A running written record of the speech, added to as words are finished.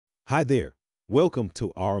Hi there, welcome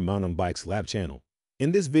to our Mountain Bikes Lab channel.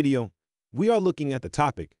 In this video, we are looking at the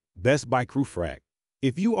topic, Best Bike Roof Rack.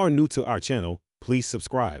 If you are new to our channel, please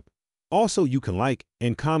subscribe. Also, you can like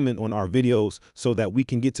and comment on our videos so that we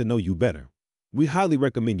can get to know you better. We highly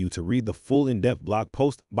recommend you to read the full in-depth blog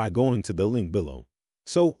post by going to the link below.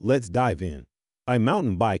 So let's dive in. A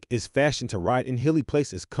mountain bike is fashioned to ride in hilly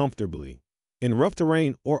places comfortably. In rough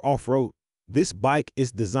terrain or off-road, this bike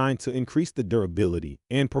is designed to increase the durability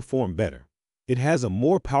and perform better. It has a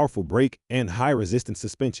more powerful brake and high-resistance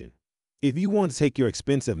suspension. If you want to take your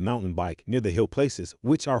expensive mountain bike near the hill places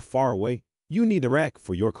which are far away, you need a rack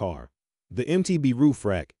for your car. The MTB roof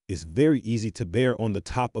rack is very easy to bear on the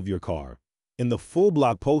top of your car. In the full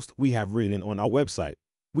blog post we have written on our website,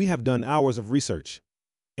 we have done hours of research,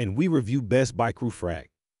 and we review Best Bike Roof Rack.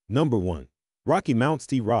 Number 1. RockyMounts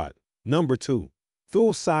TieRod. Number 2.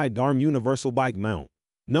 Thule Sidearm Universal Bike Mount.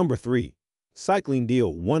 Number 3.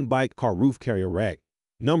 Cyclingdeal One Bike Car Roof Carrier Rack.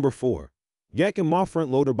 Number 4. Yakima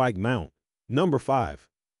Frontloader Bike Mount. Number 5.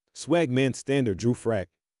 Swagman Standard Roof Rack.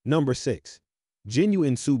 Number 6.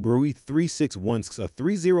 Genuine Subaru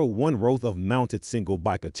 361 Rothe of Mounted Single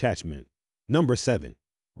Bike Attachment. Number 7.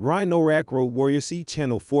 Rhino Rack Road Warrior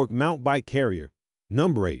C-Channel Fork Mount Bike Carrier.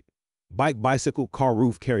 Number 8. Bicycle Car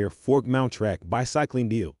Roof Carrier Fork Mount Track by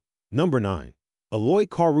Cyclingdeal. Number 9. Alloy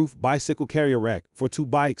Car Roof Bicycle Carrier Rack for 2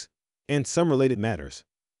 bikes, and some related matters.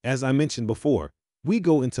 As I mentioned before, we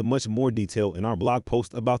go into much more detail in our blog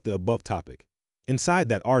post about the above topic. Inside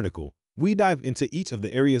that article, we dive into each of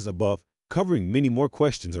the areas above, covering many more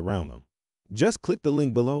questions around them. Just click the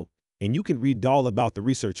link below, and you can read all about the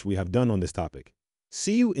research we have done on this topic.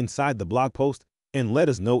 See you inside the blog post, and let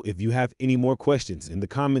us know if you have any more questions in the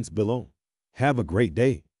comments below. Have a great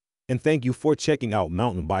day, and thank you for checking out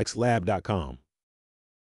mountainbikeslab.com.